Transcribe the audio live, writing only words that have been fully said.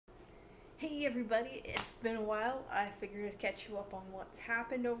Hey everybody, it's been a while. I figured I'd catch you up on what's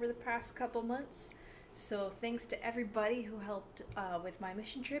happened over the past couple months. So thanks to everybody who helped with my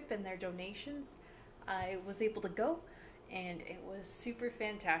mission trip and their donations. I was able to go and it was super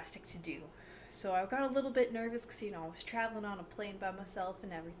fantastic to do. So I got a little bit nervous because, I was traveling on a plane by myself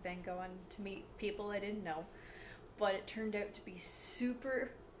and everything, going to meet people I didn't know. But it turned out to be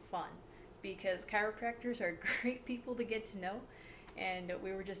super fun because chiropractors are great people to get to know. And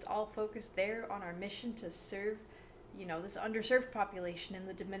we were just all focused there on our mission to serve, this underserved population in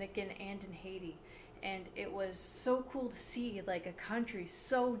the Dominican and in Haiti. And it was so cool to see like a country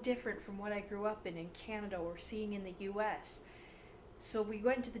so different from what I grew up in Canada or seeing in the US. So we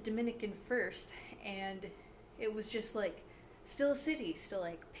went to the Dominican first, and it was just like still a city, still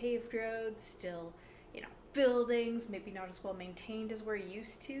like paved roads, still, buildings, maybe not as well maintained as we're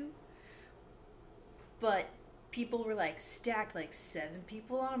used to. But people were like stacked, like 7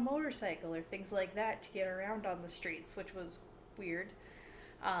 people on a motorcycle or things like that to get around on the streets, which was weird.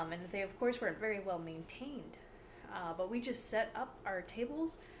 And they of course weren't very well maintained. But we just set up our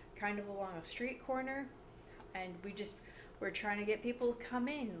tables kind of along a street corner, and we just were trying to get people to come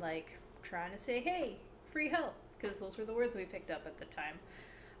in, like trying to say, hey, free help, because those were the words we picked up at the time.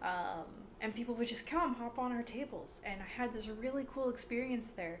 And people would just come, hop on our tables, and I had this really cool experience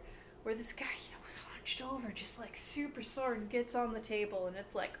there where this guy, was hunched over, just like super sore, and gets on the table, and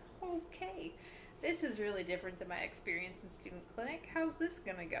it's like, okay, this is really different than my experience in student clinic. How's this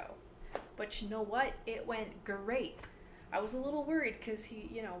gonna go? But you know what? It went great. I was a little worried because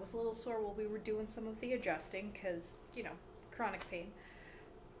he, was a little sore while we were doing some of the adjusting because, chronic pain.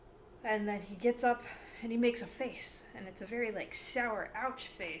 And then he gets up and he makes a face, and it's a very like sour ouch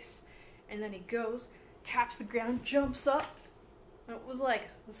face. And then he goes, taps the ground, jumps up. And it was like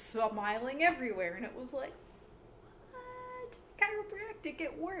smiling everywhere, and it was like, what? Chiropractic,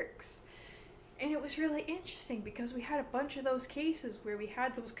 it works. And it was really interesting because we had a bunch of those cases where we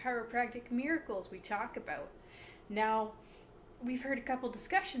had those chiropractic miracles we talk about. Now, we've heard a couple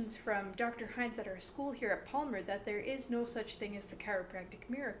discussions from Dr. Hines at our school here at Palmer that there is no such thing as the chiropractic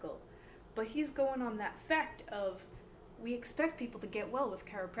miracle. But he's going on that fact of we expect people to get well with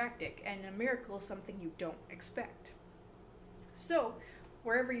chiropractic, and a miracle is something you don't expect. So,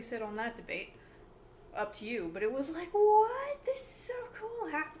 wherever you sit on that debate, up to you, but it was like, what? This is so cool,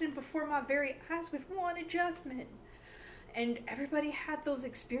 happening before my very eyes with one adjustment. And everybody had those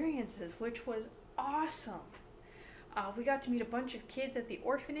experiences, which was awesome. We got to meet a bunch of kids at the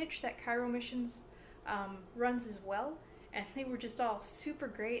orphanage that Chiro Missions runs as well, and they were just all super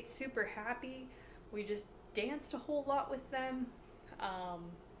great, super happy. We just danced a whole lot with them.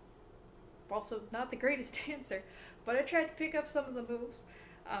 Also, not the greatest dancer, but I tried to pick up some of the moves.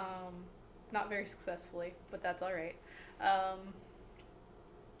 Not very successfully, but that's alright.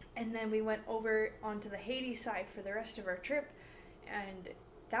 And then we went over onto the Haiti side for the rest of our trip, and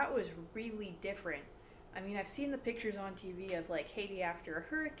that was really different. I mean, I've seen the pictures on TV of like Haiti after a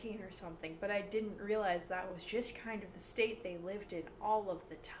hurricane or something, but I didn't realize that was just kind of the state they lived in all of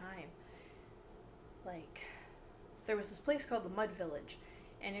the time. Like, there was this place called the Mud Village,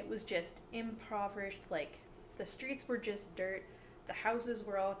 and it was just impoverished. Like, the streets were just dirt, the houses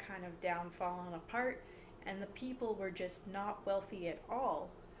were all kind of down, falling apart, and the people were just not wealthy at all.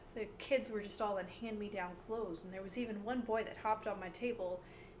 The kids were just all in hand-me-down clothes, and there was even one boy that hopped on my table,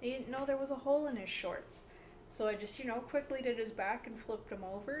 and he didn't know there was a hole in his shorts. So I just, quickly did his back and flipped him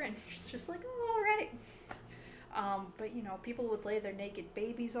over, and it's just like, oh, alright. But, people would lay their naked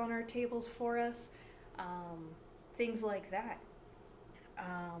babies on our tables for us, things like that.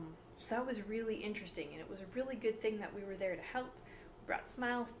 So that was really interesting, and it was a really good thing that we were there to help. We brought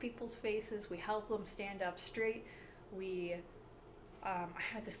smiles to people's faces, we helped them stand up straight. I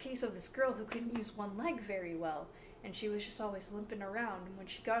had this case of this girl who couldn't use one leg very well, and she was just always limping around, and when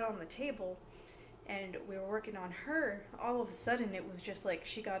she got on the table and we were working on her, all of a sudden it was just like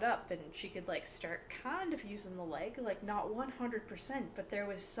she got up and she could like start kind of using the leg, like not 100%, but there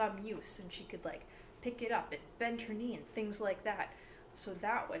was some use, and she could like pick it up and bend her knee and things like that. So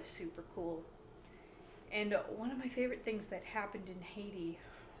that was super cool. And one of my favorite things that happened in Haiti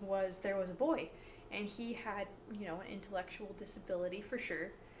was there was a boy, and he had, an intellectual disability for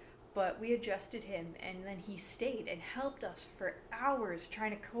sure, but we adjusted him, and then he stayed and helped us for hours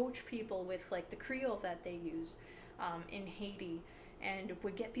trying to coach people with like the Creole that they use in Haiti, and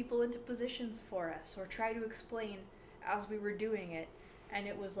would get people into positions for us or try to explain as we were doing it. And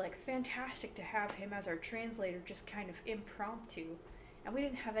it was like fantastic to have him as our translator, just kind of impromptu. And we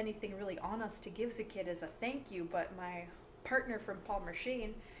didn't have anything really on us to give the kid as a thank you, but my partner from Palmer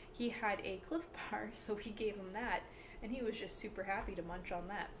Shane, he had a Cliff Bar, so he gave him that. and he was just super happy to munch on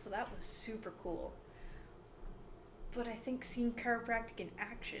that. So that was super cool. But I think seeing chiropractic in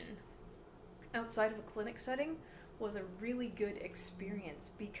action outside of a clinic setting was a really good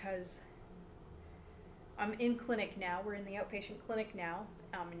experience, because I'm in clinic now. We're in the outpatient clinic now.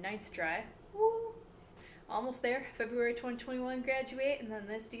 I'm in 9th Dry. Woo! Almost there. February 2021 graduate, and then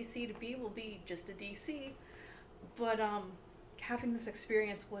this DC to be will be just a DC. But having this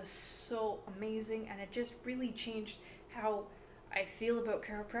experience was so amazing, and it just really changed how I feel about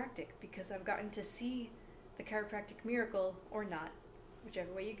chiropractic, because I've gotten to see the chiropractic miracle, or not,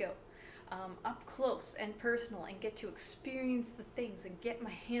 whichever way you go, up close and personal, and get to experience the things and get my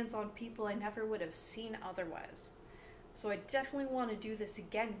hands on people I never would have seen otherwise. So I definitely want to do this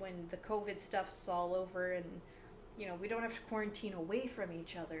again when the COVID stuff's all over and, you know, we don't have to quarantine away from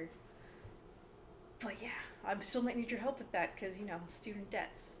each other. But yeah, I still might need your help with that because, you know, student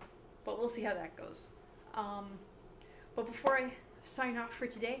debts. But we'll see how that goes. But before I sign off for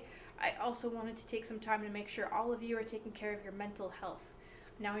today, I also wanted to take some time to make sure all of you are taking care of your mental health.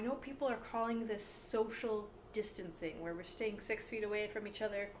 Now, I know people are calling this social distancing, where we're staying 6 feet away from each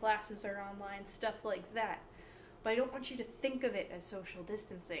other, classes are online, stuff like that. But I don't want you to think of it as social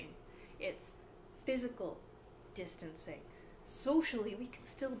distancing. It's physical distancing. Socially, we can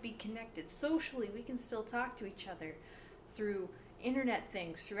still be connected. Socially, we can still talk to each other through internet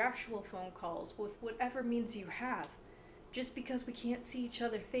things, through actual phone calls, with whatever means you have. Just because we can't see each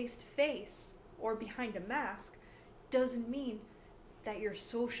other face to face or behind a mask doesn't mean that you're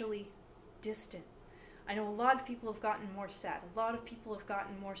socially distant. I know a lot of people have gotten more sad. A lot of people have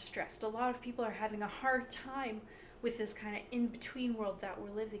gotten more stressed. A lot of people are having a hard time with this kind of in-between world that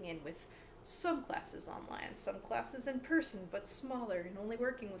we're living in, with some classes online, some classes in person, but smaller and only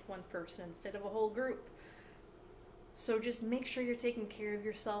working with one person instead of a whole group. So just make sure you're taking care of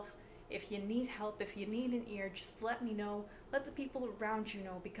yourself. If you need help, if you need an ear, just let me know. Let the people around you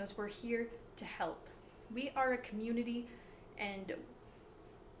know, because we're here to help. We are a community, and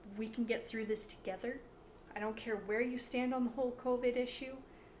we can get through this together. I don't care where you stand on the whole COVID issue.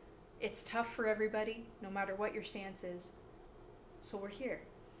 It's tough for everybody, no matter what your stance is. So we're here.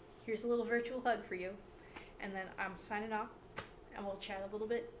 Here's a little virtual hug for you. And then I'm signing off, and we'll chat a little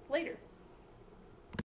bit later.